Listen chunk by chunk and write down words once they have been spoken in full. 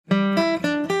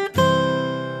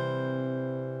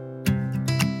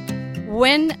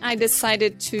When I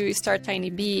decided to start Tiny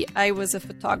Bee, I was a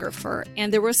photographer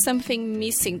and there was something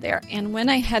missing there. And when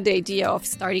I had the idea of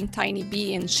starting Tiny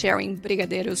Bee and sharing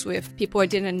brigadeiros with people I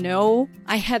didn't know,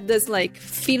 I had this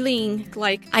feeling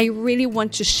like I really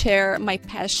want to share my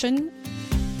passion.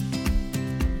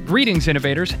 Greetings,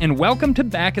 innovators, and welcome to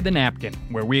Back of the Napkin,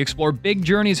 where we explore big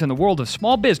journeys in the world of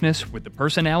small business with the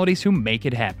personalities who make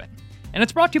it happen. And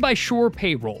it's brought to you by Sure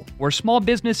Payroll, where small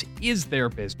business is their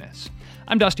business.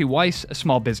 I'm Dusty Weiss, a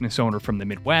small business owner from the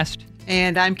Midwest.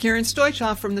 And I'm Karen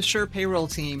Stoichoff from the Sure Payroll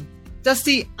team.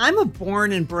 Dusty, I'm a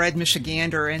born and bred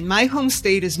Michigander, and my home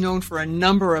state is known for a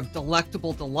number of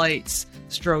delectable delights.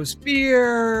 Stroh's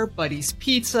Beer, Buddy's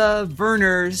Pizza,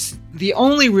 Verner's, the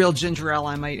only real ginger ale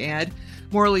I might add,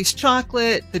 Morley's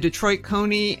Chocolate, the Detroit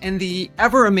Coney, and the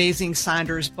ever-amazing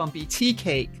Saunders Bumpy Tea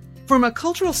Cake. From a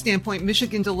cultural standpoint,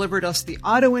 Michigan delivered us the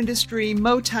auto industry,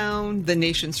 Motown, the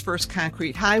nation's first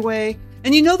concrete highway,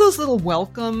 and you know those little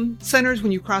welcome centers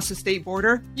when you cross the state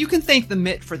border? You can thank the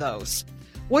MIT for those.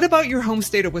 What about your home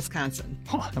state of Wisconsin?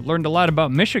 I've learned a lot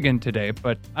about Michigan today,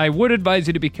 but I would advise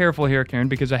you to be careful here, Karen,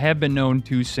 because I have been known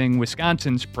to sing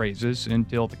Wisconsin's praises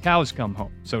until the cows come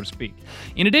home, so to speak.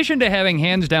 In addition to having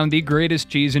hands down the greatest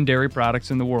cheese and dairy products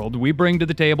in the world, we bring to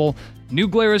the table New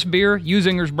Glarus Beer,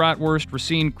 Usinger's Bratwurst,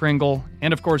 Racine Kringle,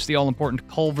 and of course the all-important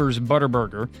Culver's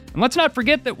Butterburger. And let's not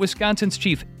forget that Wisconsin's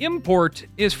chief import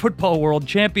is Football World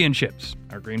Championships.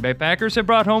 Our Green Bay Packers have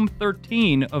brought home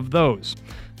 13 of those.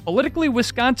 Politically,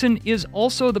 Wisconsin is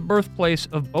also the birthplace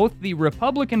of both the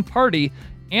Republican Party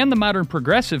and the modern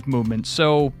progressive movement,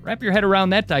 so wrap your head around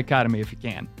that dichotomy if you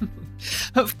can.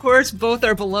 Of course, both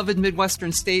our beloved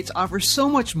Midwestern states offer so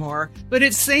much more, but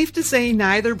it's safe to say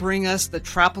neither bring us the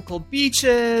tropical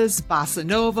beaches, bossa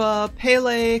nova,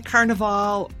 Pele,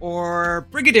 Carnival, or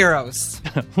brigadeiros.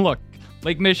 Look,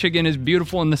 Lake Michigan is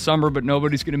beautiful in the summer, but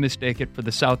nobody's going to mistake it for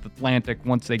the South Atlantic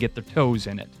once they get their toes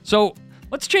in it. So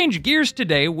let's change gears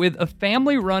today with a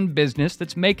family-run business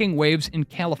that's making waves in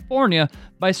California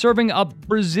by serving up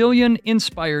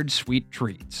Brazilian-inspired sweet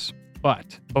treats.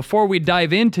 But before we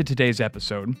dive into today's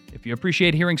episode, if you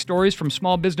appreciate hearing stories from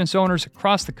small business owners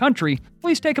across the country,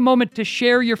 please take a moment to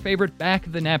share your favorite Back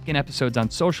of the Napkin episodes on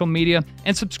social media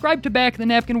and subscribe to Back of the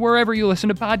Napkin wherever you listen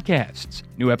to podcasts.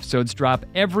 New episodes drop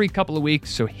every couple of weeks,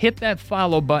 so hit that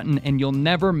follow button and you'll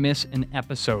never miss an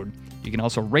episode. You can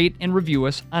also rate and review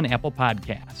us on Apple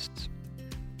Podcasts.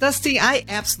 Dusty, I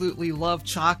absolutely love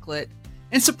chocolate.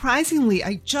 And surprisingly,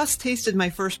 I just tasted my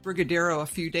first brigadeiro a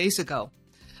few days ago.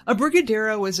 A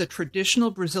brigadeiro is a traditional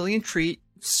Brazilian treat,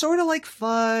 sort of like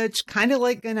fudge, kind of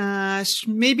like ganache,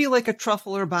 maybe like a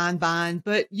truffle or bonbon,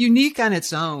 but unique on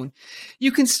its own.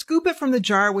 You can scoop it from the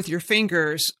jar with your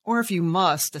fingers, or if you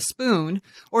must, a spoon,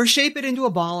 or shape it into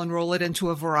a ball and roll it into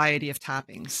a variety of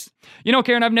toppings. You know,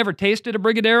 Karen, I've never tasted a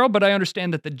brigadeiro, but I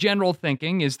understand that the general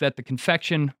thinking is that the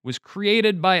confection was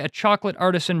created by a chocolate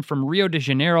artisan from Rio de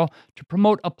Janeiro to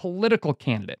promote a political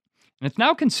candidate. And it's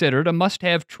now considered a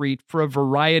must-have treat for a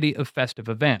variety of festive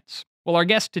events. Well, our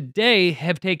guests today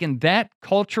have taken that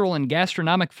cultural and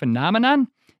gastronomic phenomenon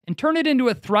and turned it into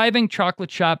a thriving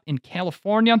chocolate shop in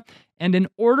California and an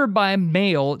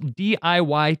order-by-mail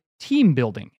DIY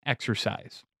team-building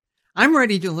exercise. I'm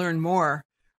ready to learn more.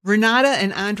 Renata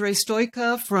and Andre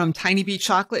Stoica from Tiny Bee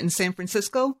Chocolate in San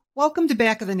Francisco, welcome to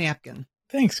Back of the Napkin.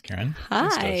 Thanks, Karen. Hi.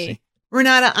 Thanks, Dusty.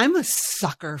 Renata, I'm a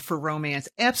sucker for romance,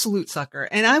 absolute sucker.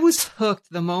 And I was hooked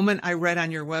the moment I read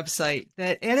on your website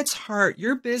that at its heart,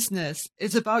 your business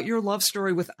is about your love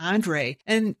story with Andre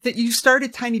and that you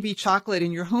started Tiny Bee Chocolate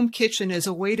in your home kitchen as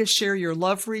a way to share your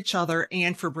love for each other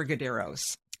and for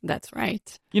brigadeiros. That's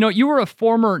right. You know, you were a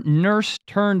former nurse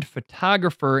turned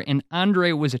photographer and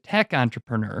Andre was a tech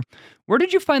entrepreneur. Where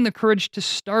did you find the courage to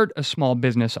start a small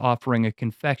business offering a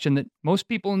confection that most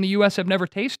people in the U.S. have never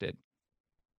tasted?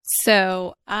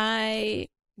 So I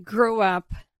grew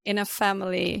up in a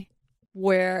family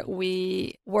where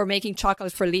we were making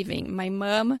chocolate for a living. My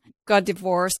mom got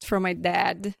divorced from my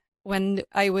dad when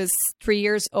I was 3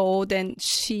 years old, and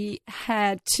she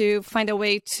had to find a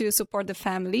way to support the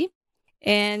family.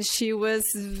 And she was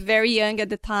very young at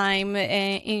the time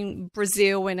in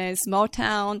Brazil, in a small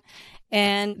town.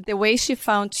 And the way she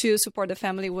found to support the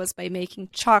family was by making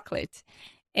chocolate.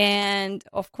 And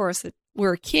of course, we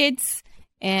were kids.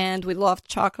 And we loved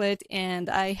chocolate, and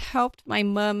I helped my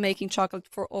mom making chocolate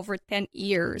for over 10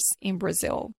 years in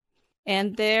Brazil.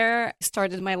 And there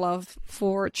started my love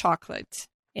for chocolate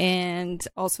and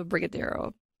also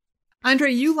brigadeiro.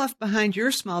 Andre, you left behind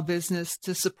your small business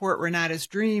to support Renata's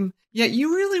dream, yet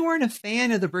you really weren't a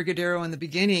fan of the brigadeiro in the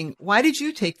beginning. Why did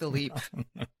you take the leap?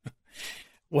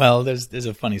 Well, there's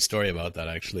a funny story about that,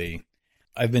 actually.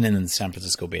 I've been in the San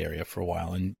Francisco Bay Area for a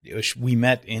while, and we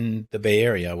met in the Bay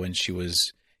Area when she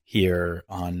was here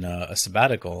on a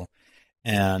sabbatical.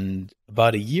 And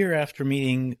about a year after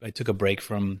meeting, I took a break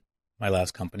from my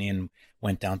last company and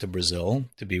went down to Brazil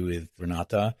to be with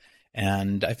Renata.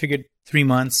 And I figured 3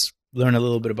 months, learn a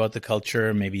little bit about the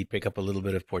culture, maybe pick up a little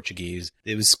bit of Portuguese.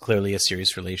 It was clearly a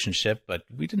serious relationship, but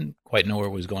we didn't quite know where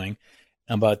it was going.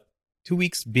 About 2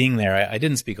 weeks being there, I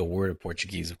didn't speak a word of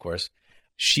Portuguese, of course.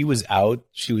 She was out.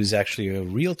 She was actually a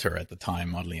realtor at the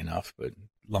time, oddly enough, but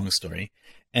long story.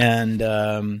 And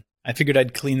I figured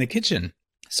I'd clean the kitchen.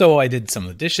 So I did some of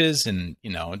the dishes and,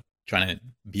 trying to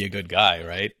be a good guy,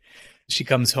 right? She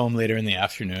comes home later in the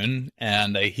afternoon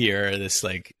and I hear this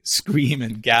like scream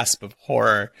and gasp of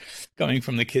horror coming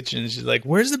from the kitchen. She's like,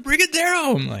 "Where's the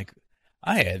Brigadeiro?" I'm like,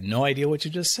 "I had no idea what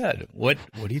you just said. What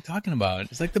are you talking about?"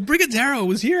 It's like, "The Brigadeiro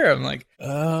was here." I'm like,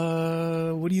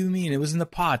 what do you mean? It was in the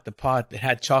pot. The pot that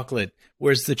had chocolate.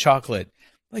 Where's the chocolate?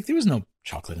 Like, there was no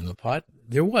chocolate in the pot.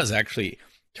 There was actually.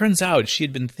 Turns out she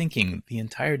had been thinking the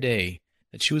entire day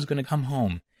that she was going to come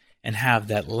home and have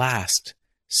that last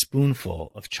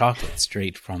spoonful of chocolate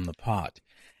straight from the pot.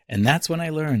 And that's when I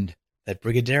learned that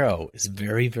Brigadeiro is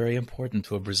very, very important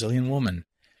to a Brazilian woman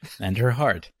and her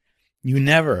heart. You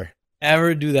never,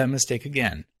 ever do that mistake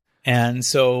again. And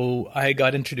so I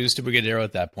got introduced to Brigadeiro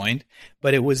at that point,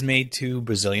 but it was made to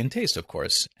Brazilian taste, of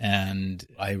course. And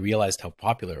I realized how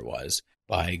popular it was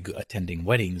by attending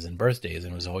weddings and birthdays,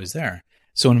 and it was always there.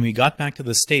 So when we got back to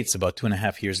the States about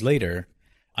 2.5 years later,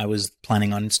 I was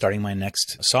planning on starting my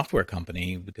next software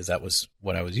company because that was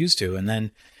what I was used to. And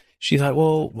then she thought,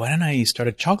 well, why don't I start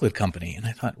a chocolate company? And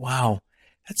I thought, wow,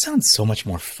 that sounds so much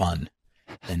more fun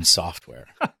than software.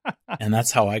 And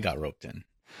that's how I got roped in.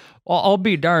 Well, I'll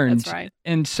be darned. That's right.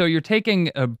 And so you're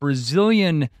taking a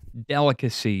Brazilian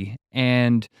delicacy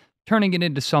and turning it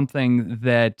into something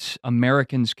that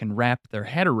Americans can wrap their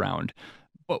head around.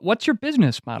 But what's your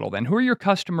business model then? Who are your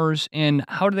customers and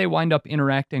how do they wind up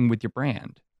interacting with your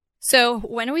brand? So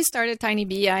when we started Tiny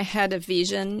Bee, I had a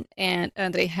vision and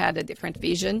Andre had a different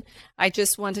vision. I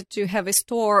just wanted to have a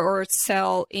store or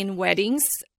sell in weddings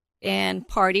and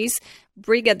parties.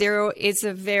 Brigadeiro is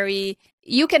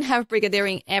you can have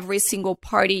Brigadeiro in every single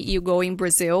party you go in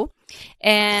Brazil.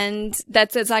 And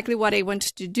that's exactly what I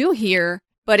wanted to do here.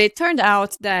 But it turned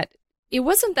out that it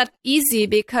wasn't that easy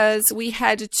because we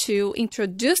had to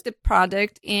introduce the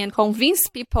product and convince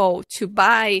people to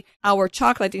buy our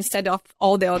chocolate instead of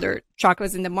all the other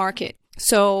chocolates in the market.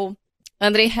 So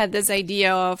Andre had this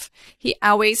idea of he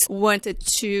always wanted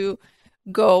to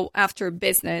go after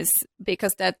business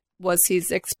because that was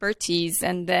his expertise.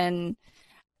 And then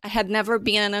I had never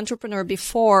been an entrepreneur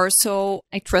before, so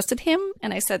I trusted him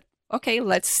and I said, okay,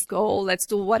 let's go. Let's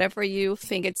do whatever you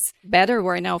think it's better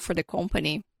right now for the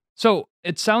company. So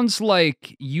it sounds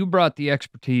like you brought the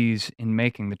expertise in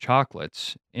making the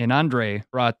chocolates, and Andre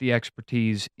brought the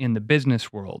expertise in the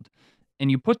business world. And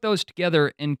you put those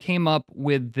together and came up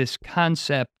with this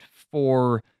concept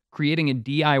for creating a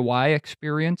DIY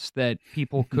experience that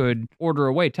people could order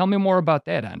away. Tell me more about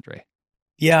that, Andre.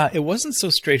 Yeah, it wasn't so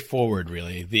straightforward,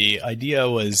 really. The idea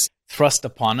was thrust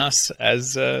upon us,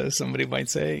 as somebody might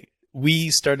say. We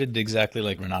started exactly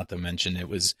like Renata mentioned. It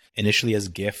was initially as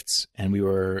gifts, and we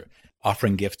were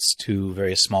offering gifts to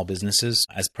various small businesses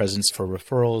as presents for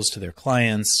referrals to their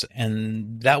clients.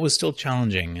 And that was still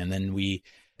challenging. And then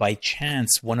by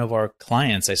chance, one of our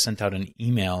clients, I sent out an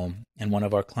email, and one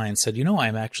of our clients said,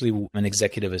 I'm actually an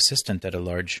executive assistant at a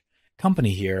large company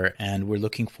here, and we're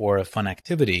looking for a fun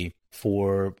activity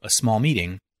for a small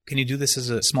meeting. Can you do this as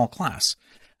a small class?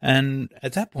 And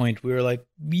at that point, we were like,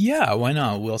 yeah, why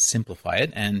not? We'll simplify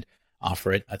it and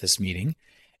offer it at this meeting.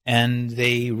 And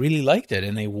they really liked it,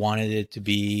 and they wanted it to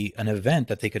be an event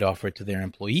that they could offer it to their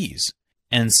employees.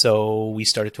 And so we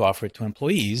started to offer it to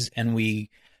employees, and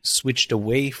we switched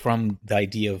away from the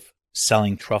idea of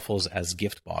selling truffles as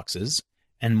gift boxes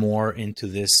and more into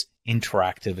this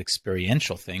interactive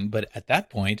experiential thing. But at that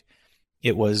point,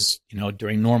 it was,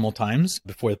 during normal times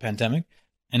before the pandemic,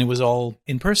 and it was all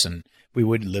in person. We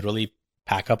would literally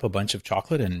pack up a bunch of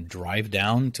chocolate and drive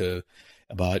down to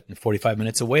about 45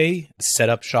 minutes away, set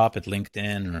up shop at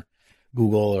LinkedIn or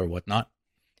Google or whatnot,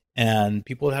 and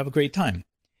people would have a great time.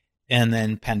 And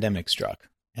then pandemic struck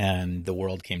and the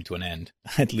world came to an end.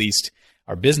 At least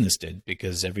our business did,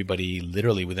 because everybody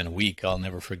literally within a week, I'll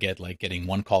never forget, like getting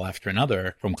one call after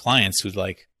another from clients who's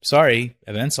like, sorry,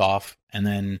 event's off. And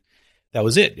then that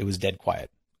was it. It was dead quiet,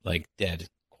 like dead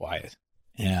quiet.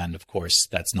 And of course,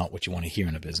 that's not what you want to hear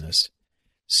in a business.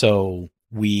 So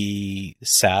we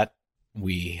had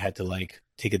to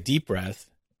take a deep breath.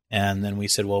 And then we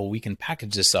said, well, we can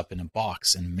package this up in a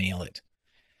box and mail it.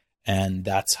 And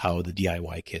that's how the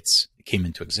DIY kits came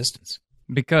into existence.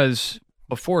 Because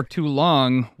before too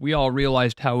long, we all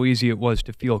realized how easy it was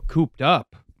to feel cooped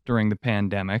up during the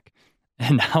pandemic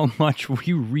and how much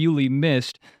we really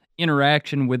missed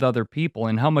interaction with other people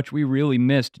and how much we really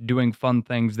missed doing fun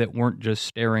things that weren't just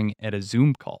staring at a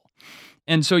Zoom call.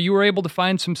 And so you were able to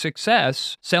find some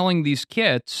success selling these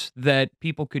kits that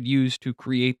people could use to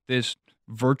create this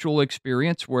virtual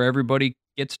experience where everybody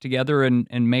gets together and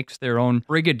makes their own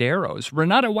brigadeiros.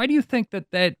 Renata, why do you think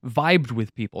that vibed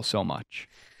with people so much?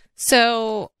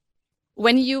 So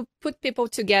when you put people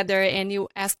together and you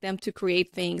ask them to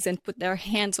create things and put their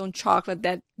hands on chocolate,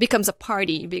 that becomes a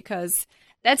party, because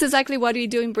that's exactly what we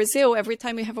do in Brazil. Every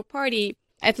time we have a party,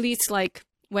 at least like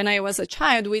when I was a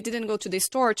child, we didn't go to the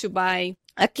store to buy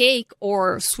a cake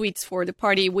or sweets for the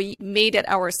party. We made it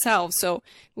ourselves. So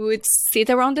we would sit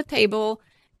around the table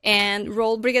and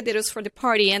roll brigadeiros for the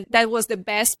party. And that was the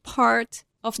best part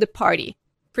of the party,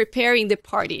 preparing the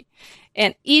party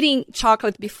and eating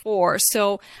chocolate before.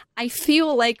 So I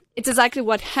feel like it's exactly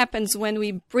what happens when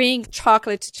we bring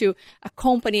chocolate to a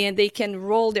company and they can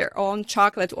roll their own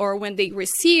chocolate, or when they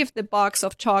receive the box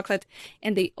of chocolate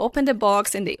and they open the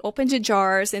box and they open the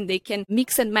jars and they can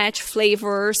mix and match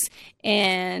flavors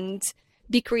and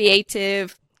be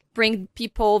creative, bring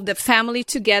people, the family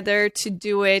together to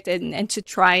do it and to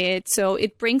try it. So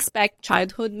it brings back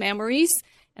childhood memories.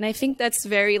 And I think that's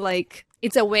very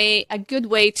it's a good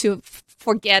way to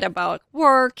forget about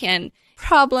work and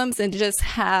problems and just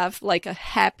have a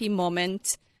happy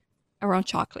moment around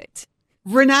chocolate.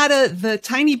 Renata, the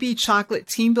Tiny Bee chocolate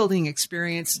team building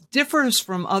experience differs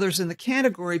from others in the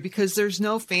category because there's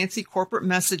no fancy corporate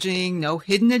messaging, no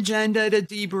hidden agenda to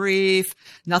debrief,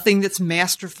 nothing that's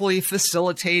masterfully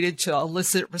facilitated to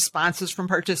elicit responses from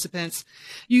participants.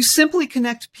 You simply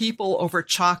connect people over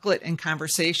chocolate and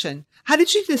conversation. How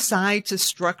did you decide to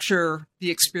structure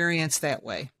the experience that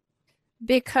way?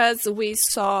 Because we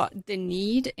saw the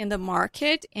need in the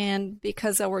market, and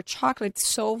because our chocolate is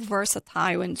so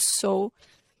versatile and so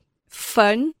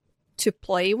fun to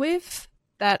play with,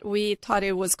 that we thought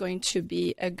it was going to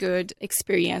be a good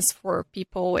experience for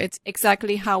people. It's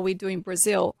exactly how we do in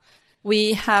Brazil.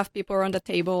 We have people around the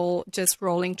table just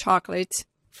rolling chocolate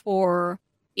for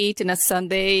eat in a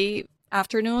Sunday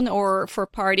afternoon or for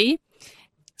party.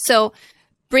 So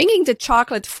bringing the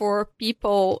chocolate for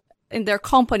people in their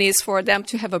companies, for them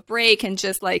to have a break and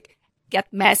just get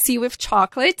messy with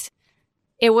chocolate,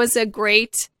 it was a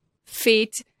great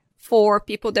fit for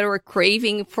people that were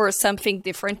craving for something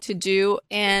different to do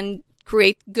and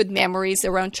create good memories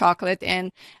around chocolate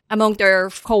and among their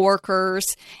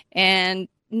coworkers. And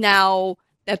now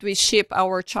that we ship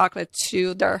our chocolate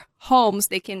to their homes,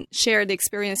 they can share the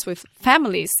experience with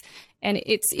families. And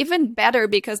it's even better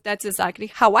because that's exactly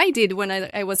how I did when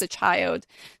I was a child.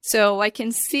 So I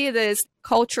can see this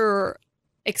culture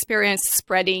experience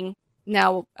spreading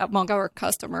now among our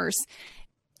customers.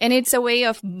 And it's a way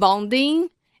of bonding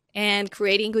and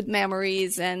creating good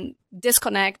memories and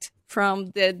disconnect from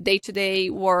the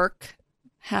day-to-day work,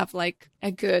 have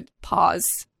a good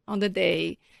pause on the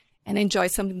day and enjoy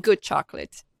some good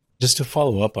chocolate. Just to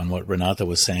follow up on what Renata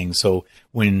was saying, so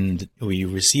when we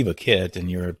receive a kit and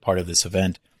you're part of this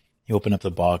event, you open up the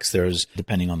box, there's,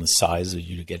 depending on the size,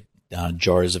 you get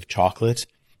jars of chocolate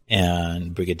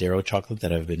and brigadeiro chocolate that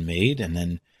have been made, and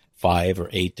then 5 or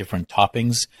 8 different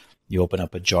toppings. You open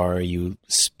up a jar, you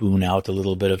spoon out a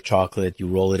little bit of chocolate, you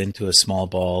roll it into a small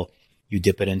ball, you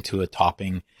dip it into a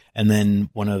topping. And then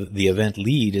one of the event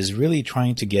lead is really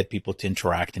trying to get people to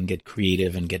interact and get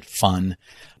creative and get fun.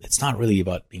 It's not really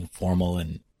about being formal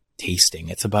and tasting.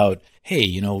 It's about,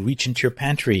 hey, reach into your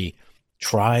pantry,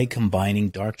 try combining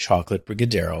dark chocolate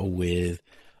brigadeiro with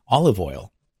olive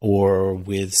oil or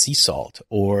with sea salt,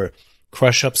 or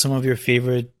crush up some of your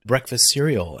favorite breakfast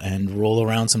cereal and roll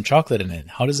around some chocolate in it.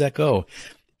 How does that go?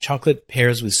 Chocolate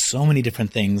pairs with so many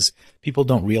different things. People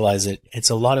don't realize it. It's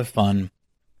a lot of fun.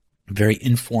 Very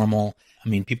informal. I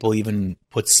mean, people even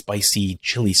put spicy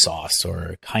chili sauce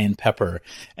or cayenne pepper,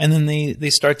 and then they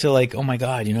start to oh my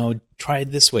God, try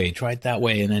it this way, try it that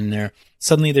way. And then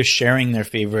they're sharing their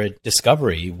favorite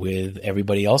discovery with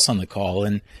everybody else on the call.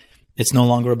 And it's no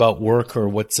longer about work or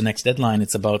what's the next deadline.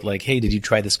 It's about hey, did you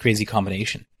try this crazy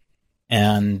combination?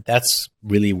 And that's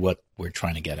really what we're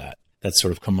trying to get at. That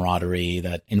sort of camaraderie,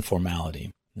 that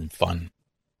informality and fun.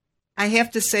 I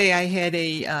have to say I had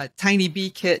a Tiny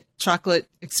Bee kit chocolate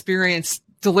experience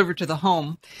delivered to the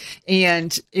home,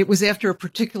 and it was after a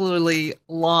particularly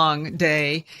long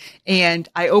day, and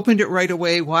I opened it right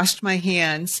away, washed my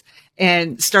hands,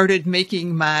 and started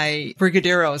making my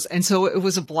brigadeiros. And so it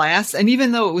was a blast. And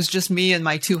even though it was just me and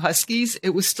my 2 huskies,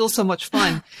 it was still so much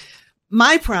fun.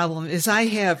 My problem is I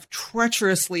have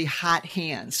treacherously hot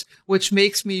hands, which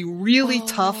makes me really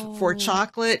tough for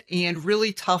chocolate and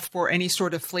really tough for any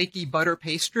sort of flaky butter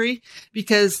pastry,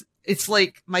 because it's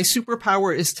like my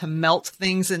superpower is to melt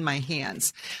things in my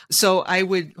hands. So I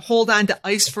would hold on to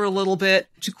ice for a little bit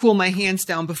to cool my hands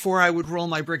down before I would roll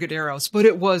my brigadeiros. But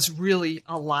it was really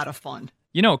a lot of fun.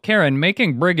 You know, Karen,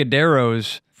 making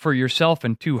brigadeiros for yourself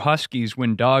and 2 huskies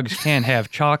when dogs can't have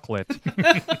chocolate.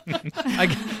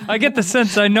 I get the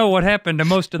sense I know what happened to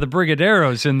most of the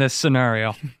brigadeiros in this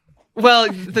scenario.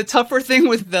 Well, the tougher thing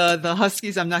with the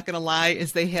huskies, I'm not going to lie,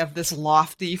 is they have this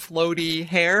lofty, floaty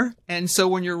hair. And so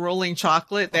when you're rolling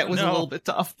chocolate, that was a little bit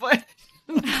tough. But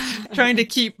trying to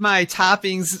keep my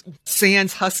toppings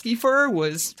sans husky fur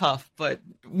was tough, but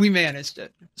we managed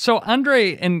it. So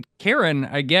Andre and Karen,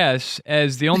 I guess,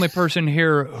 as the only person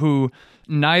here who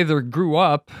neither grew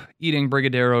up eating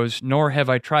brigadeiros nor have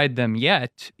I tried them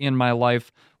yet in my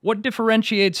life, what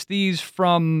differentiates these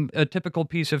from a typical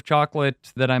piece of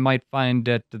chocolate that I might find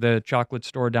at the chocolate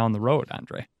store down the road,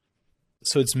 Andre?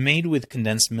 So it's made with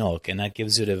condensed milk, and that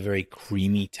gives it a very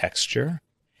creamy texture,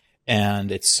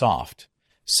 and it's soft.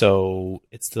 So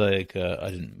it's like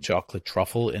a chocolate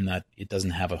truffle in that it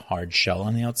doesn't have a hard shell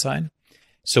on the outside.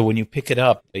 So when you pick it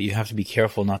up, you have to be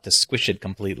careful not to squish it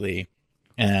completely.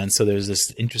 And so there's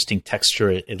this interesting texture.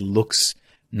 It looks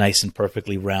nice and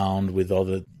perfectly round with all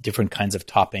the different kinds of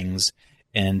toppings.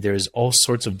 And there's all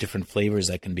sorts of different flavors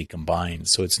that can be combined.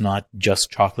 So it's not just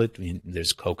chocolate. I mean,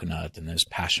 there's coconut and there's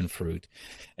passion fruit.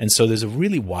 And so there's a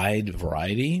really wide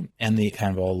variety, and they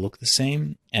kind of all look the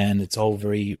same. And it's all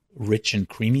very rich and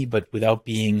creamy, but without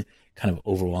being kind of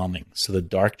overwhelming. So the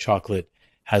dark chocolate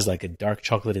has like a dark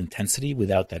chocolate intensity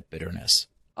without that bitterness.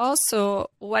 Also,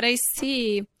 what I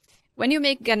see, when you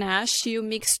make ganache, you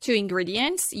mix 2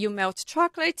 ingredients. You melt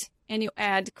chocolate and you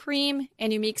add cream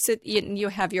and you mix it and you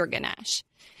have your ganache.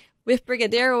 With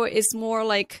brigadeiro, it's more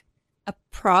like a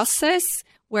process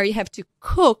where you have to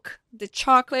cook the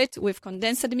chocolate with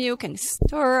condensed milk and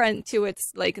stir until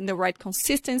it's like in the right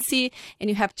consistency. And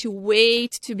you have to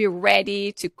wait to be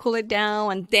ready to cool it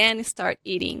down and then start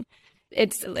eating.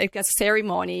 It's like a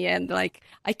ceremony, and like,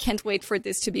 I can't wait for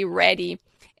this to be ready.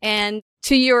 And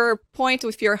to your point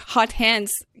with your hot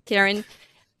hands, Karen,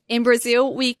 in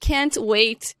Brazil, we can't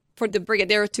wait for the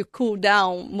brigadeiro to cool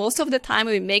down. Most of the time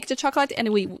we make the chocolate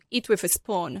and we eat with a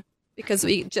spoon because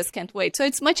we just can't wait. So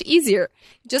it's much easier.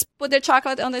 Just put the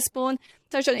chocolate on the spoon,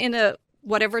 touch it in a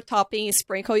whatever topping,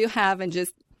 sprinkle you have, and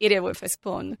just eat it with a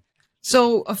spoon.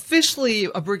 So officially,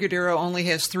 a brigadeiro only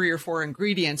has 3 or 4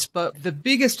 ingredients, but the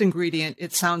biggest ingredient,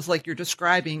 it sounds like you're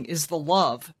describing, is the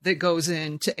love that goes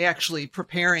into actually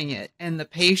preparing it and the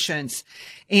patience.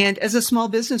 And as a small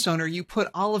business owner, you put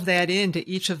all of that into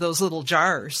each of those little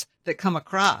jars that come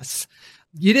across.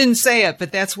 You didn't say it,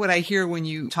 but that's what I hear when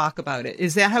you talk about it.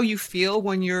 Is that how you feel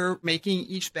when you're making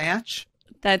each batch?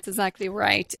 That's exactly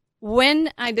right.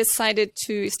 When I decided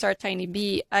to start Tiny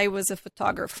Bee, I was a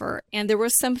photographer, and there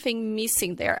was something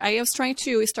missing there. I was trying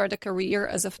to start a career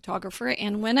as a photographer,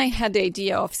 and when I had the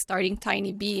idea of starting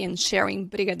Tiny Bee and sharing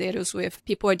brigadeiros with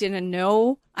people I didn't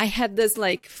know, I had this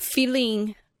like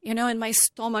feeling, in my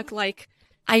stomach, like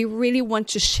I really want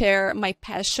to share my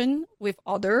passion with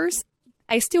others.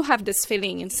 I still have this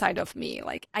feeling inside of me.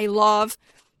 Like, I love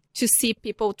to see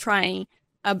people trying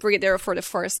a brigadeiro for the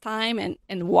first time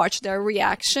and watch their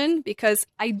reaction, because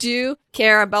I do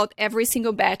care about every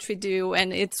single batch we do,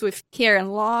 and it's with care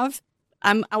and love.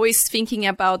 I'm always thinking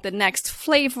about the next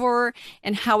flavor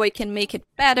and how I can make it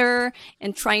better,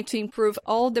 and trying to improve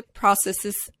all the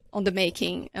processes on the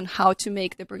making and how to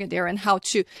make the brigadeiro and how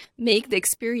to make the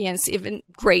experience even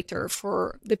greater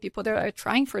for the people that are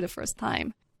trying for the first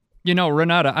time.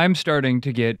 Renata, I'm starting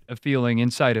to get a feeling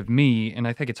inside of me, and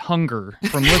I think it's hunger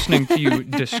from listening to you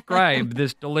describe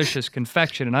this delicious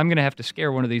confection, and I'm going to have to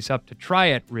scare one of these up to try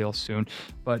it real soon,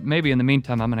 but maybe in the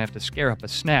meantime, I'm going to have to scare up a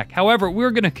snack. However,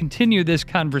 we're going to continue this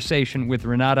conversation with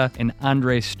Renata and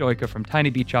Andre Stoica from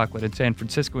Tiny Bee Chocolate in San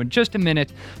Francisco in just a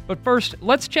minute, but first,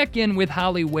 let's check in with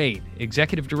Holly Wade,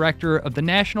 Executive Director of the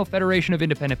National Federation of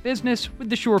Independent Business,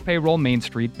 with the Sure Payroll Main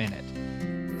Street Minute.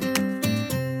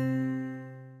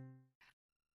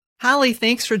 Holly,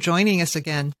 thanks for joining us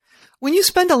again. When you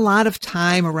spend a lot of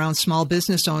time around small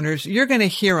business owners, you're going to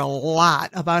hear a lot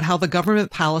about how the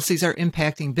government policies are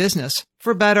impacting business,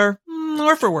 for better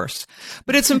or for worse.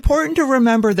 But it's important to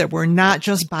remember that we're not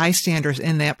just bystanders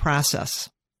in that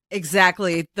process.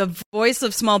 Exactly. The voice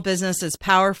of small business is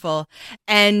powerful,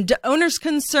 and owners'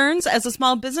 concerns as a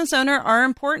small business owner are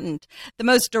important. The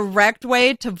most direct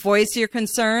way to voice your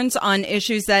concerns on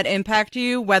issues that impact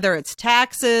you, whether it's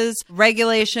taxes,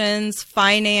 regulations,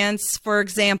 finance, for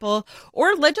example,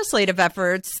 or legislative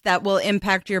efforts that will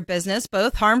impact your business,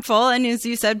 both harmful and, as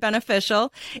you said,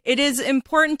 beneficial, it is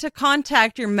important to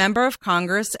contact your member of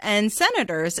Congress and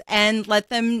senators and let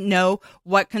them know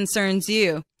what concerns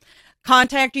you.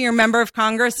 Contacting your member of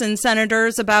Congress and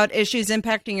senators about issues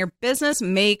impacting your business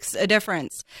makes a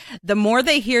difference. The more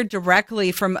they hear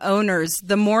directly from owners,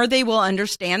 the more they will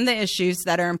understand the issues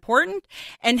that are important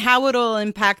and how it will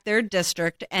impact their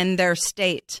district and their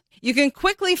state. You can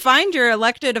quickly find your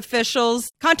elected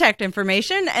officials' contact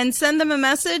information and send them a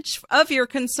message of your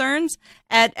concerns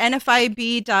at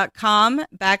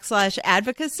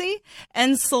nfib.com/advocacy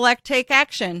and select Take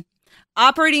Action.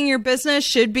 Operating your business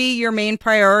should be your main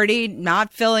priority,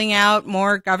 not filling out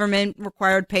more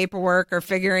government-required paperwork or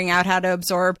figuring out how to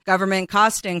absorb government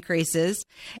cost increases.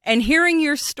 And hearing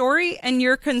your story and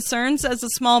your concerns as a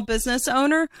small business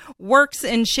owner works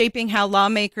in shaping how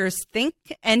lawmakers think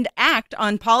and act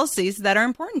on policies that are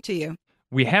important to you.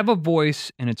 We have a voice,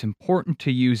 and it's important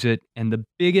to use it. And the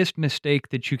biggest mistake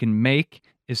that you can make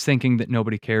is thinking that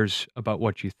nobody cares about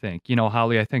what you think. You know,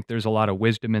 Holly, I think there's a lot of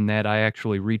wisdom in that. I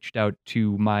actually reached out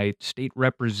to my state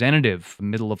representative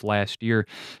middle of last year.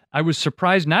 I was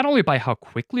surprised not only by how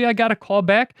quickly I got a call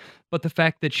back, but the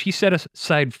fact that she set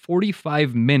aside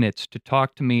 45 minutes to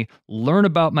talk to me, learn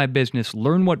about my business,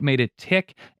 learn what made it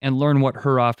tick, and learn what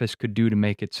her office could do to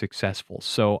make it successful.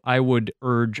 So I would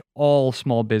urge all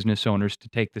small business owners to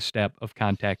take the step of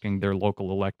contacting their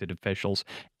local elected officials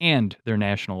and their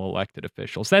national elected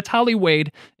officials. That's Holly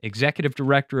Wade, Executive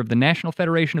Director of the National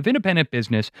Federation of Independent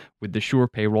Business with the Sure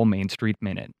Payroll Main Street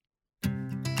Minute.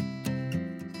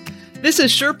 This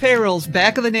is Sure Payroll's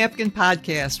Back of the Napkin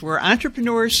podcast, where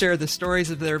entrepreneurs share the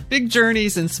stories of their big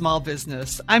journeys in small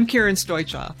business. I'm Karen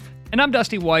Stoichoff. And I'm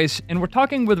Dusty Weiss, and we're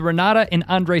talking with Renata and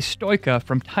Andre Stoica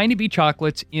from Tiny Bee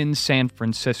Chocolates in San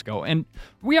Francisco. And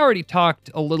we already talked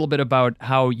a little bit about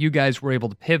how you guys were able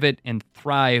to pivot and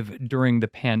thrive during the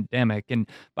pandemic. And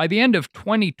by the end of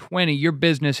 2020, your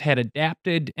business had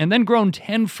adapted and then grown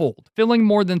tenfold, filling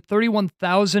more than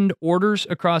 31,000 orders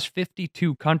across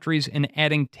 52 countries and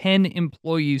adding 10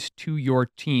 employees to your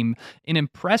team. An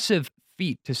impressive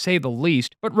feat, to say the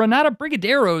least. But Renata,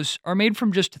 Brigadeiros are made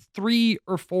from just 3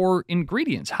 or 4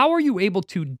 ingredients. How are you able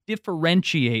to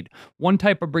differentiate one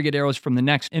type of Brigadeiros from the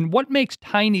next? And what makes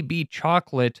Tiny Bee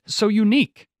chocolate so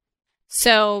unique?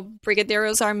 So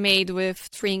Brigadeiros are made with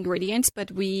 3 ingredients,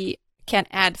 but we can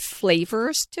add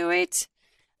flavors to it.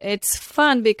 It's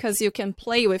fun because you can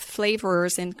play with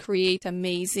flavors and create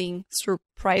amazing,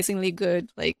 surprisingly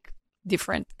good, like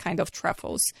different kind of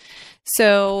truffles.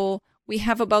 So we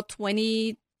have about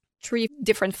 23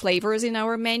 different flavors in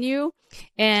our menu.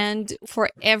 And for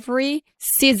every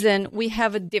season, we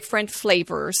have a different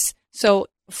flavors. So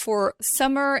for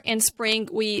summer and spring,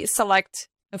 we select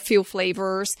a few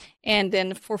flavors. And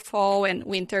then for fall and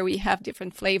winter, we have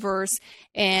different flavors.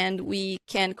 And we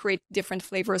can create different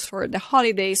flavors for the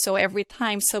holidays. So every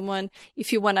time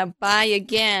if you want to buy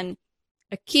again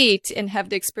a kit and have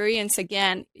the experience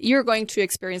again, you're going to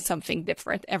experience something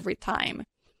different every time.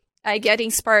 I get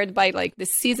inspired by like the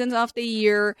seasons of the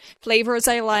year, flavors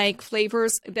I like,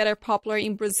 flavors that are popular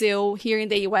in Brazil, here in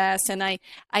the US, and I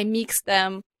mix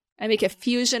them. I make a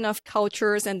fusion of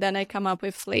cultures and then I come up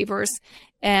with flavors.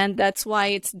 And that's why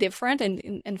it's different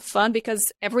and fun,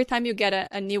 because every time you get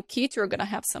a new kit, you're going to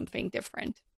have something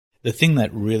different. The thing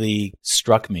that really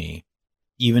struck me,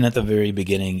 even at the very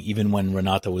beginning, even when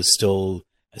Renata was still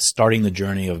starting the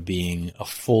journey of being a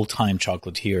full-time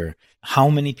chocolatier, how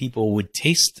many people would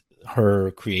taste her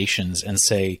creations and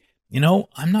say, you know,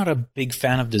 I'm not a big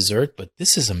fan of dessert, but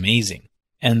this is amazing.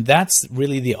 And that's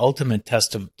really the ultimate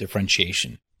test of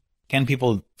differentiation. Can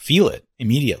people feel it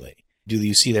immediately? Do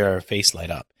you see their face light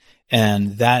up?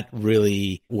 And that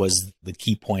really was the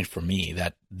key point for me,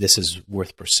 that this is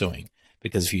worth pursuing.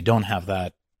 Because if you don't have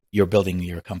that, you're building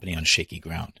your company on shaky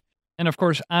ground. And of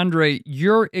course, Andre,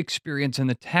 your experience in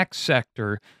the tech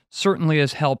sector certainly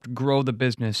has helped grow the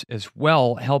business as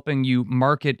well, helping you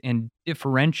market and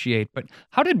differentiate. But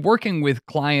how did working with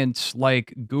clients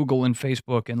like Google and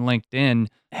Facebook and LinkedIn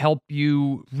help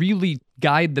you really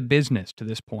guide the business to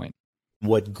this point?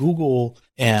 What Google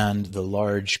and the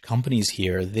large companies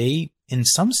here, they, in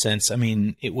some sense, I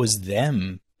mean, it was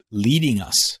them leading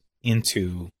us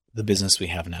into the business we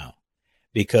have now,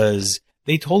 because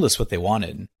they told us what they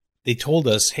wanted. They told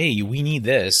us, hey, we need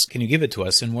this. Can you give it to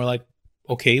us? And we're like,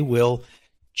 okay, we'll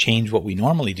change what we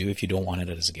normally do if you don't want it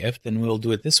as a gift, then we'll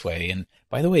do it this way. And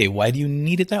by the way, why do you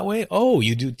need it that way? Oh,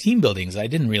 you do team buildings. I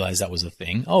didn't realize that was a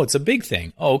thing. Oh, it's a big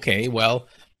thing. Oh, okay. Well,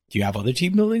 do you have other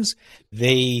team buildings?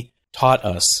 They taught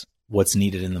us what's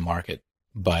needed in the market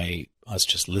by us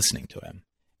just listening to him.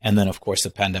 And then, of course, the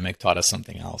pandemic taught us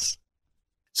something else.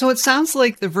 So it sounds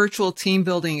like the virtual team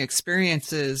building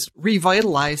experiences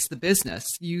revitalized the business.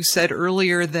 You said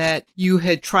earlier that you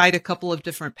had tried a couple of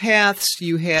different paths.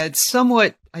 You had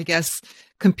somewhat, I guess,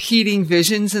 competing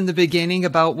visions in the beginning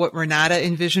about what Renata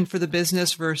envisioned for the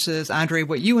business versus Andre,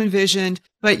 what you envisioned,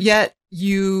 but yet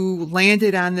you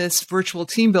landed on this virtual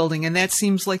team building, and that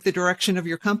seems like the direction of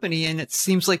your company, and it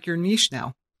seems like your niche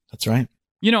now. That's right.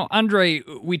 You know, Andre,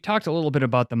 we talked a little bit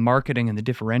about the marketing and the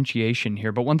differentiation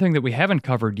here, but one thing that we haven't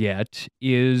covered yet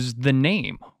is the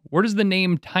name. Where does the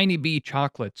name Tiny Bee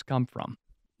Chocolates come from?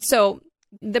 So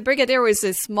the Brigadeiro is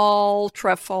a small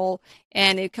truffle,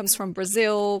 and it comes from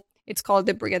Brazil. It's called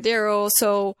the Brigadeiro.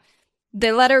 So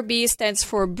the letter B stands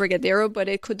for Brigadeiro, but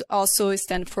it could also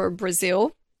stand for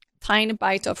Brazil, tiny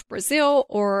bite of Brazil,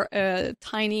 or a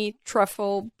tiny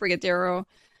truffle Brigadeiro.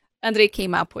 Andre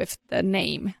came up with the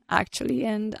name, actually,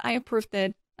 and I approved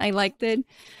it. I liked it.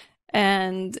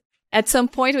 And at some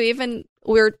point, we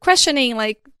were questioning,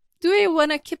 like, do we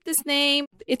want to keep this name?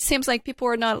 It seems like people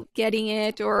are not getting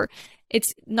it, or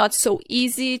it's not so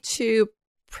easy to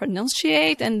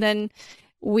pronunciate. And then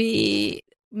we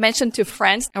mentioned to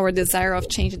friends our desire of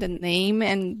changing the name,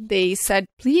 and they said,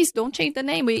 please don't change the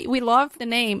name. We love the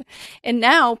name. And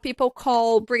now people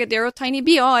call Brigadeiro Tiny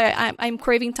Bee. Oh, I'm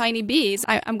craving Tiny Bees.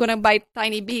 I'm going to buy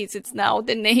Tiny Bees. It's now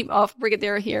the name of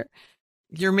Brigadeiro here.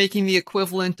 You're making the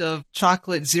equivalent of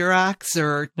chocolate Xerox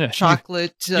or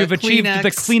chocolate You've Kleenex. achieved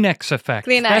the Kleenex effect.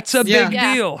 Kleenex. That's a big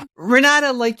deal.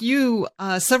 Renata, like you,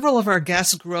 several of our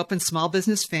guests grew up in small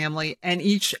business family, and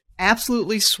each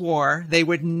absolutely swore they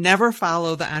would never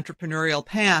follow the entrepreneurial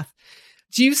path.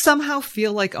 Do you somehow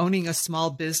feel like owning a small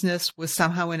business was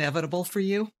somehow inevitable for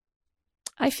you?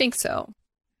 I think so.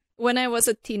 When I was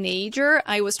a teenager,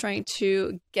 I was trying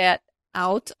to get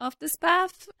out of this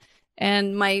path.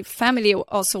 And my family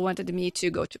also wanted me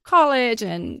to go to college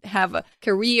and have a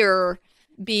career,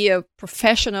 be a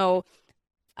professional.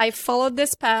 I followed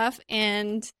this path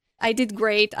and I did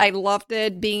great. I loved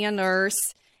it, being a nurse.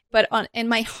 But in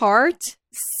my heart,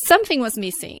 something was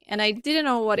missing and I didn't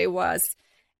know what it was.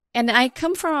 And I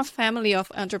come from a family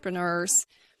of entrepreneurs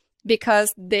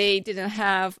because they didn't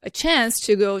have a chance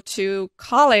to go to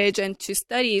college and to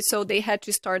study. So they had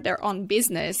to start their own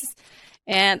business.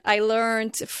 And I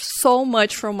learned so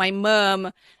much from my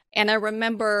mom. And I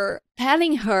remember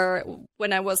telling her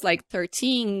when I was like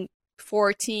 13,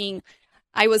 14,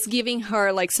 I was giving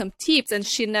her like some tips and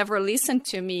she never listened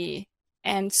to me.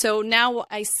 And so now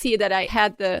I see that I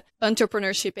had the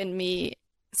entrepreneurship in me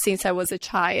since I was a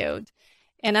child.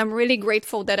 And I'm really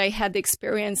grateful that I had the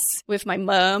experience with my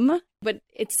mom. But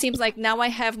it seems like now I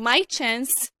have my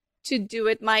chance to do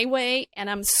it my way. And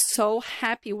I'm so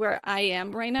happy where I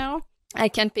am right now. I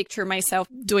can't picture myself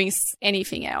doing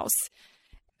anything else.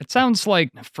 It sounds like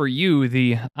for you,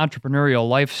 the entrepreneurial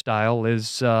lifestyle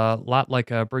is a lot like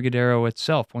a Brigadeiro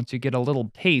itself. Once you get a little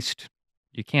taste,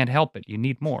 you can't help it. You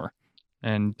need more.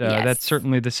 And Yes. That's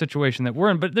certainly the situation that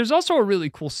we're in. But there's also a really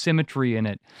cool symmetry in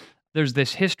it. There's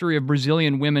this history of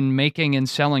Brazilian women making and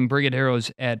selling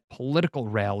Brigadeiros at political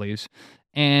rallies.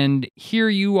 And here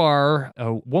you are,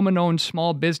 a woman-owned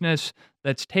small business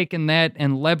that's taken that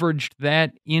and leveraged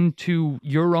that into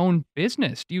your own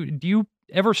business. Do you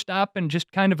ever stop and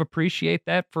just kind of appreciate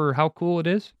that for how cool it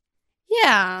is?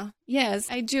 Yeah, yes,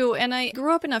 I do. And I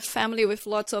grew up in a family with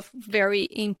lots of very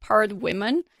empowered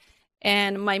women.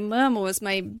 And my mom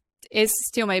is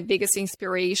still my biggest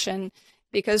inspiration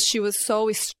because she was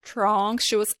so strong.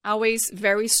 She was always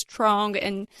very strong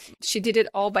and she did it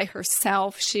all by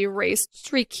herself. She raised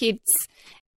 3 kids.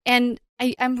 And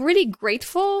I'm really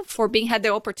grateful for had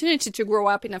the opportunity to grow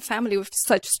up in a family with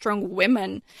such strong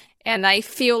women. And I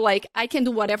feel like I can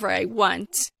do whatever I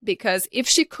want because if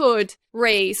she could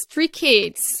raise 3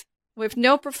 kids with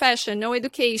no profession, no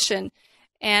education,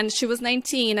 and she was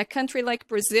 19, a country like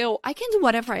Brazil, I can do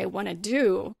whatever I want to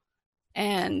do.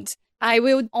 And I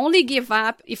will only give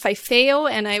up if I fail,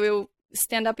 and I will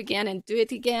stand up again and do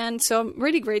it again. So I'm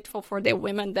really grateful for the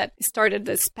women that started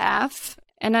this path.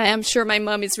 And I am sure my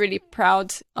mom is really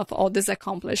proud of all these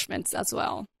accomplishments as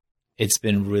well. It's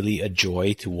been really a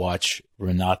joy to watch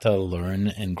Renata learn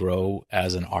and grow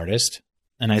as an artist.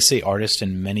 And I say artist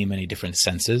in many, many different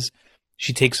senses.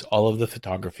 She takes all of the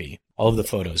photography, all of the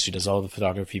photos. She does all of the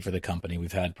photography for the company.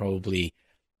 We've had probably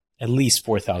at least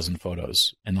 4,000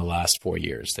 photos in the last 4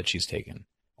 years that she's taken.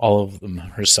 all of them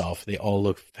herself. They all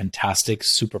look fantastic,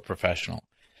 super professional.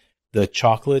 The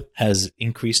chocolate has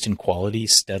increased in quality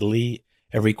steadily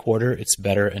every quarter. It's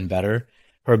better and better.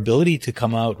 Her ability to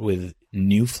come out with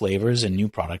new flavors and new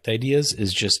product ideas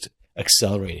is just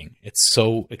accelerating. It's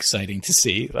so exciting to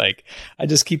see. Like, I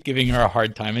just keep giving her a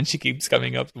hard time and she keeps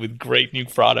coming up with great new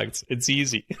products. It's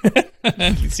easy.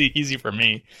 It's easy for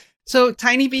me. So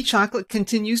Tiny Bee Chocolate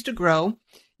continues to grow.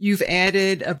 You've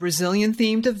added a Brazilian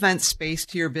themed event space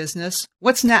to your business.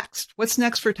 What's next? What's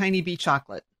next for Tiny Bee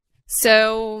Chocolate?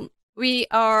 So we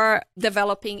are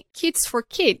developing kits for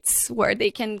kids where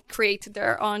they can create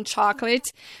their own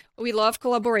chocolate. We love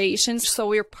collaborations, so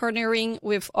we're partnering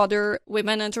with other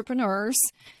women entrepreneurs.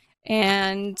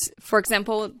 And for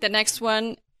example, the next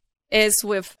one is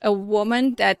with a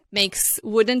woman that makes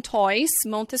wooden toys,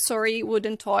 Montessori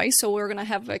wooden toys. So we're going to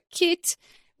have a kit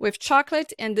with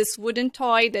chocolate and this wooden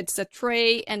toy that's a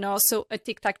tray and also a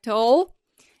tic-tac-toe.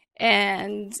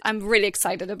 And I'm really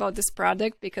excited about this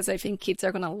product because I think kids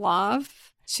are going to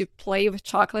love to play with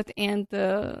chocolate and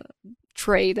the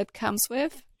tray that comes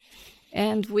with.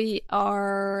 And we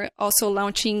are also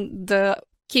launching the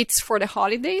kits for the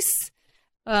holidays.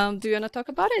 Do you want to talk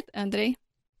about it, Andre?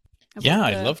 Yeah,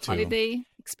 I'd love to. Holiday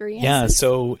experience. Yeah,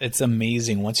 so it's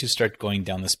amazing. Once you start going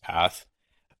down this path,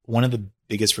 one of the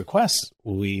biggest requests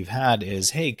we've had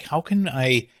is, hey, how can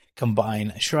I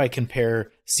combine? Sure, I can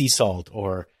pair sea salt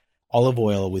or olive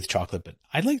oil with chocolate, but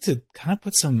I'd like to kind of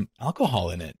put some alcohol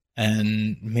in it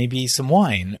and maybe some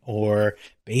wine or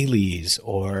Baileys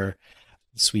or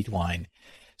sweet wine.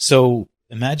 So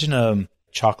imagine a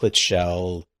chocolate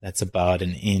shell that's about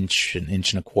an inch and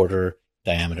a quarter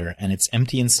diameter, and it's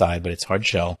empty inside, but it's hard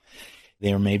shell.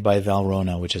 They are made by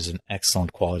Valrhona, which is an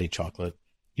excellent quality chocolate.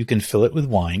 You can fill it with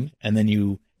wine, and then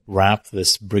you wrap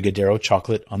this Brigadeiro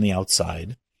chocolate on the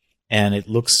outside, and it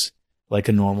looks like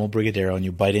a normal Brigadeiro, and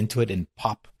you bite into it and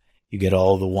pop, you get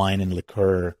all the wine and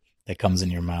liqueur that comes in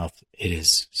your mouth. It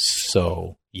is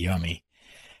so yummy.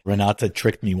 Renata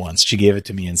tricked me once. She gave it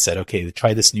to me and said, okay,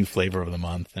 try this new flavor of the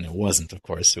month. And it wasn't, of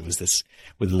course. It was this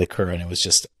with liqueur, and it was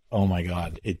just, oh my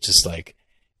God. It just like,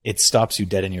 it stops you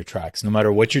dead in your tracks. No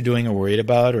matter what you're doing or worried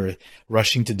about or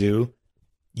rushing to do,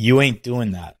 you ain't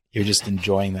doing that. You're just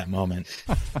enjoying that moment.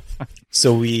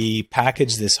 So we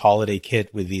packaged this holiday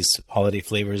kit with these holiday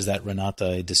flavors that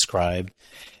Renata described.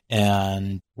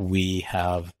 And we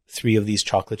have 3 of these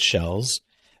chocolate shells,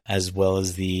 as well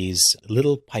as these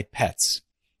little pipettes.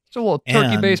 It's a little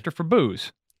turkey baster for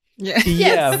booze. Yeah.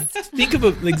 Yeah. Think of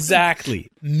it exactly.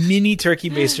 Mini turkey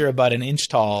baster about an inch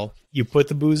tall. You put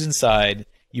the booze inside,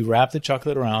 you wrap the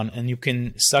chocolate around, and you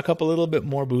can suck up a little bit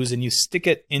more booze and you stick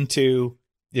it into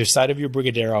the side of your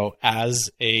Brigadeiro as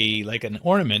like an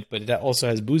ornament, but it also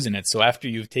has booze in it. So after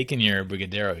you've taken your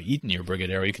Brigadeiro, eaten your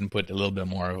Brigadeiro, you can put a little bit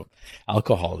more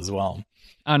alcohol as well.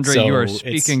 Andre, So you are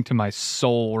speaking to my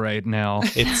soul right now.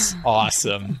 It's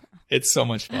awesome. It's so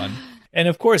much fun. And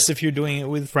of course, if you're doing it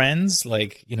with friends,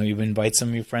 like, you invite some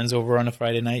of your friends over on a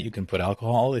Friday night, you can put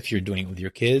alcohol. If you're doing it with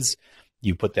your kids,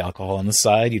 you put the alcohol on the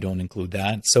side. You don't include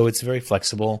that. So it's very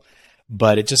flexible,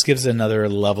 but it just gives another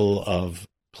level of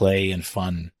play and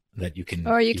fun that you can.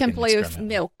 Or you can play with experiment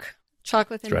milk,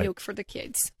 chocolate and That's right. milk for the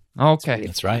kids. Okay.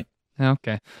 That's right.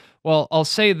 Okay. Well, I'll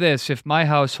say this. If my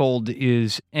household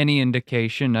is any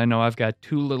indication, I know I've got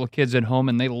 2 little kids at home,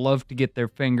 and they love to get their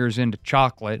fingers into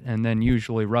chocolate and then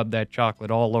usually rub that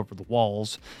chocolate all over the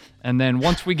walls. And then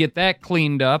once we get that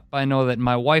cleaned up, I know that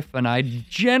my wife and I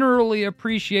generally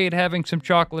appreciate having some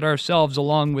chocolate ourselves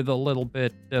along with a little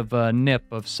bit of a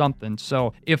nip of something.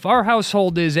 So if our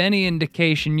household is any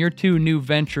indication, your 2 new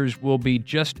ventures will be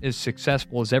just as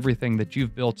successful as everything that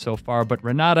you've built so far. But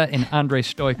Renata and Andre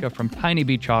Stoica from Tiny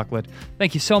Bee Chocolate,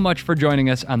 thank you so much for joining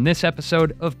us on this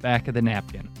episode of Back of the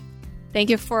Napkin.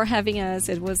 Thank you for having us.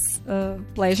 It was a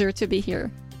pleasure to be here.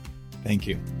 Thank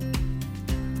you.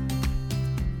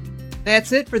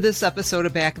 That's it for this episode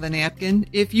of Back of the Napkin.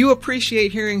 If you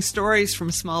appreciate hearing stories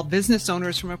from small business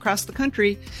owners from across the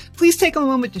country, please take a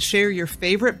moment to share your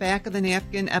favorite Back of the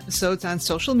Napkin episodes on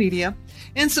social media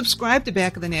and subscribe to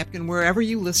Back of the Napkin wherever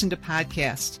you listen to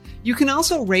podcasts. You can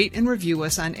also rate and review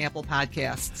us on Apple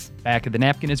Podcasts. Back of the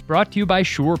Napkin is brought to you by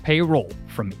Sure Payroll.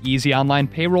 From easy online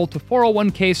payroll to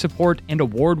 401k support and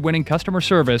award-winning customer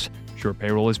service, Sure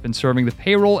Payroll has been serving the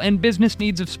payroll and business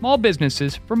needs of small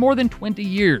businesses for more than 20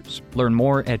 years. Learn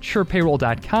more at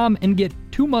surepayroll.com and get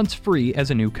 2 months free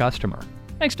as a new customer.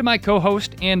 Thanks to my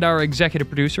co-host and our executive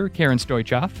producer, Karen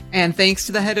Stoichoff. And thanks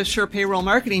to the head of Sure Payroll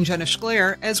Marketing, Jenna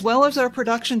Schler, as well as our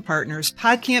production partners,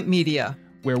 PodCamp Media,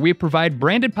 where we provide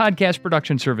branded podcast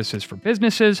production services for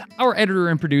businesses. Our editor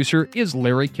and producer is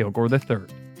Larry Kilgore III.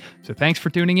 So thanks for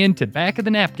tuning in to Back of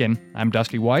the Napkin. I'm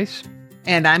Dusty Weiss.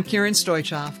 And I'm Karen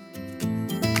Stoichkov.